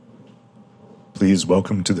please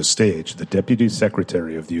welcome to the stage the Deputy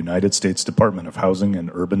Secretary of the United States Department of Housing and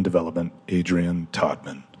Urban Development, Adrianne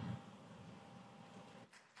Todman.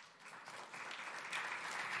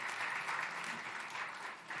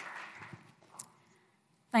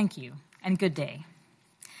 Thank you, and good day.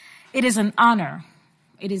 It is an honor,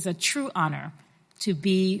 it is a true honor to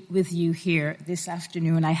be with you here this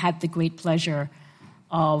afternoon. I had the great pleasure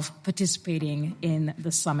of participating in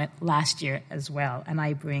the summit last year as well, and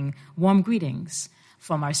I bring warm greetings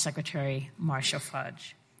from our Secretary, Marcia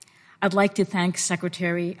Fudge. I'd like to thank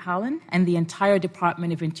Secretary Haaland and the entire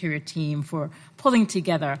Department of Interior team for pulling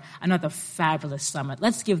together another fabulous summit.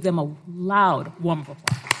 Let's give them a loud, warm applause.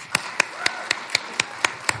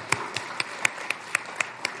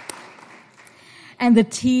 And the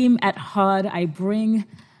team at HUD, I bring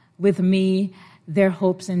with me their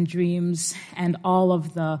hopes and dreams and all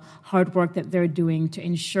of the hard work that they're doing to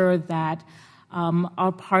ensure that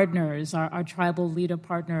our partners, our tribal leader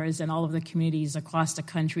partners, and all of the communities across the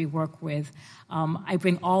country work with. I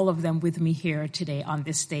bring all of them with me here today on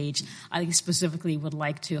this stage. I specifically would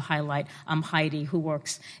like to highlight Heidi, who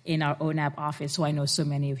works in our ONAP office, who I know so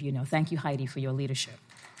many of you know. Thank you, Heidi, for your leadership.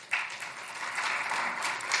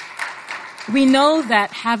 We know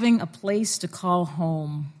that having a place to call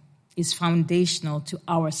home is foundational to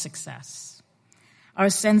our success, our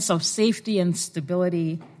sense of safety and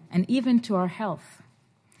stability, and even to our health.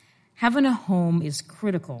 Having a home is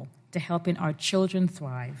critical to helping our children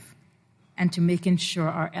thrive and to making sure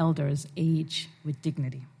our elders age with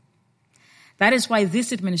dignity. That is why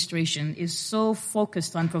this administration is so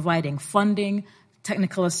focused on providing funding,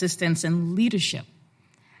 technical assistance, and leadership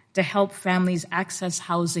to help families access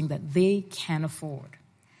housing that they can afford,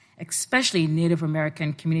 especially Native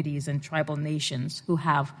American communities and tribal nations who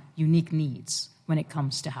have unique needs when it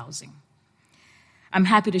comes to housing. I'm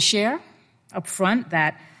happy to share up front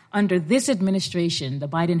that under this administration, the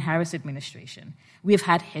Biden-Harris administration, we've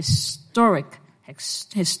had historic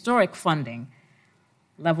funding,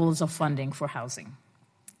 levels of funding for housing.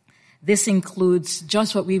 This includes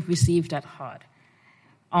just what we've received at HUD,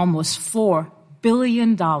 almost $4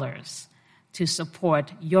 billion to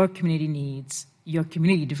support your community needs, your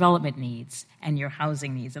community development needs, and your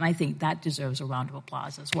housing needs. And I think that deserves a round of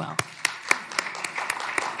applause as well.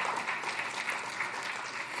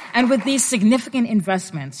 And with these significant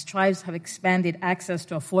investments, tribes have expanded access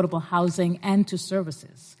to affordable housing and to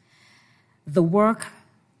services. The work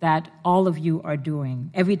that all of you are doing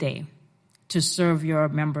every day to serve your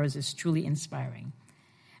members is truly inspiring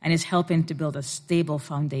and is helping to build a stable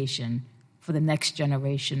foundation for the next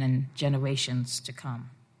generation and generations to come.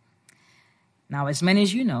 Now, as many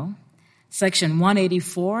as you know, Section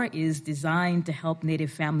 184 is designed to help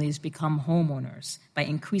Native families become homeowners by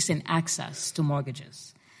increasing access to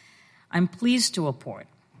mortgages. I'm pleased to report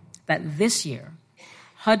that this year,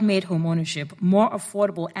 HUD made homeownership more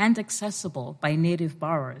affordable and accessible by Native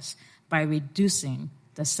borrowers by reducing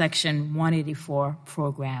the Section 184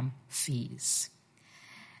 program fees.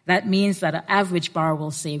 That means that an average borrower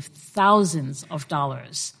will save thousands of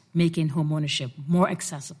dollars, making homeownership more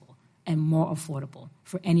accessible and more affordable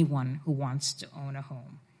for anyone who wants to own a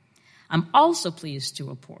home. I'm also pleased to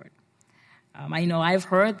report, I know I've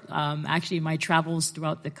heard, actually in my travels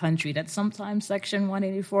throughout the country, that sometimes Section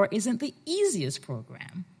 184 isn't the easiest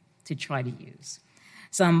program to try to use.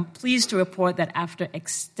 So I'm pleased to report that after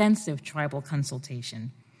extensive tribal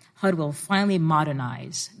consultation, HUD will finally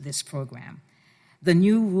modernize this program. The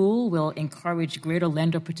new rule will encourage greater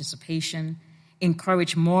lender participation,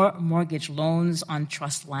 encourage more mortgage loans on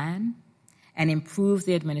trust land, and improve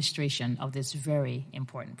the administration of this very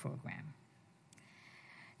important program.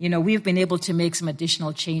 You know, we've been able to make some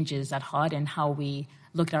additional changes at HUD in how we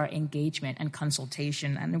looked at our engagement and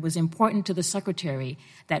consultation, and it was important to the Secretary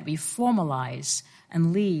that we formalize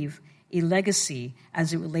and leave a legacy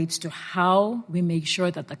as it relates to how we make sure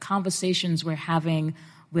that the conversations we're having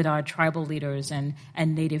with our tribal leaders and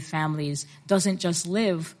Native families doesn't just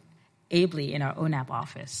live ably in our ONAP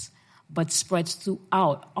office, but spreads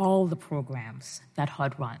throughout all the programs that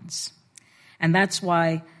HUD runs. And that's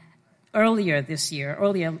why late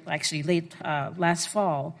last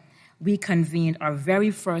fall, we convened our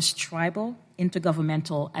very first Tribal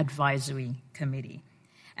Intergovernmental Advisory Committee.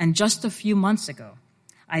 And just a few months ago,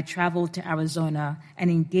 I traveled to Arizona and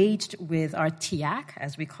engaged with our TIAC,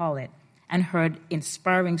 as we call it, and heard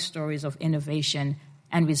inspiring stories of innovation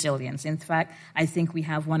and resilience. In fact, I think we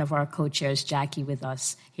have one of our co-chairs, Jackie, with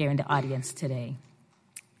us here in the audience today.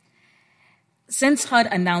 Since HUD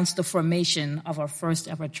announced the formation of our first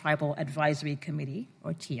ever Tribal Advisory Committee,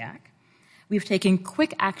 or TIAC, we've taken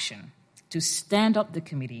quick action to stand up the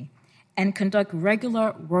committee and conduct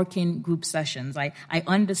regular working group sessions. I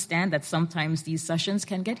understand that sometimes these sessions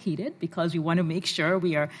can get heated because we want to make sure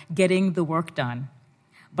we are getting the work done.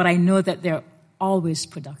 But I know that they're always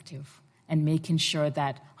productive and making sure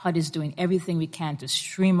that HUD is doing everything we can to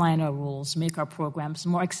streamline our rules, make our programs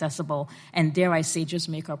more accessible, and dare I say, just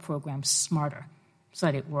make our programs smarter so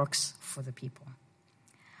that it works for the people.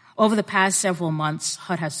 Over the past several months,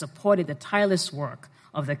 HUD has supported the tireless work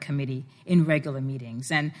of the committee in regular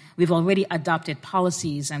meetings, and we've already adopted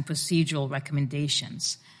policies and procedural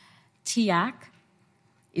recommendations. TIAC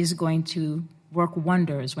is going to work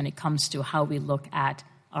wonders when it comes to how we look at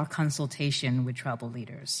our consultation with tribal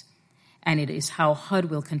leaders, and it is how HUD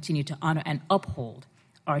will continue to honor and uphold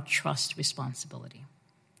our trust responsibility.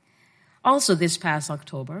 Also this past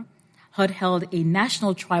October, HUD held a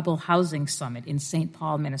National Tribal Housing Summit in St.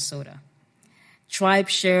 Paul, Minnesota.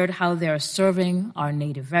 Tribes shared how they are serving our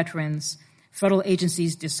Native veterans. Federal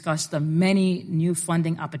agencies discussed the many new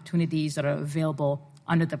funding opportunities that are available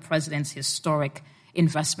under the President's historic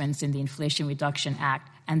investments in the Inflation Reduction Act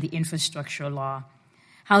and the infrastructure law.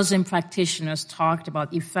 Housing practitioners talked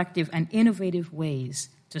about effective and innovative ways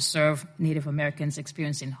to serve Native Americans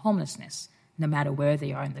experiencing homelessness, no matter where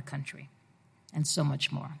they are in the country, and so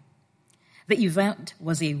much more. The event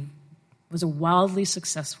was wildly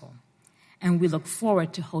successful, and we look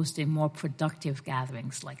forward to hosting more productive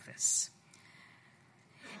gatherings like this.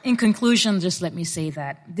 In conclusion, just let me say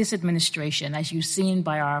that this administration, as you've seen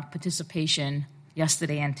by our participation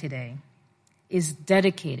yesterday and today, is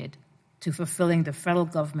dedicated to fulfilling the federal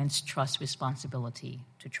government's trust responsibility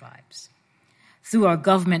to tribes. Through our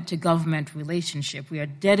government-to-government relationship, we are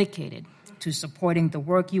dedicated to supporting the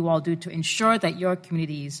work you all do to ensure that your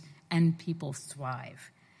communities and people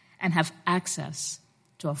thrive and have access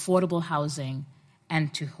to affordable housing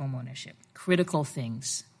and to homeownership, critical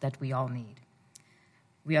things that we all need.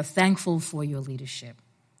 We are thankful for your leadership,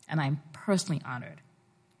 and I'm personally honored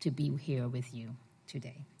to be here with you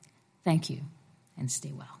today. Thank you, and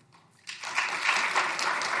stay well.